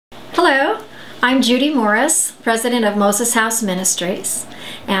Hello, I'm Judy Morris, President of Moses House Ministries,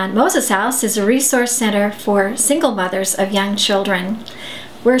 and Moses House is a resource center for single mothers of young children.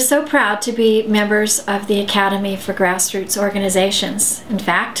 We're so proud to be members of the Academy for Grassroots Organizations. In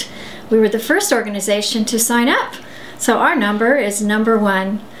fact, we were the first organization to sign up, so our number is number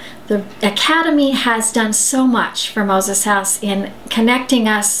 1. The Academy has done so much for Moses House in connecting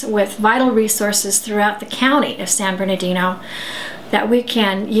us with vital resources throughout the county of San Bernardino that we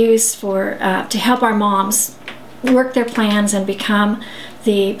can use to help our moms work their plans and become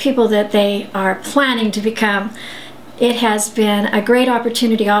the people that they are planning to become. It has been a great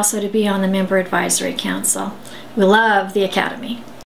opportunity also to be on the Member Advisory Council. We love the Academy.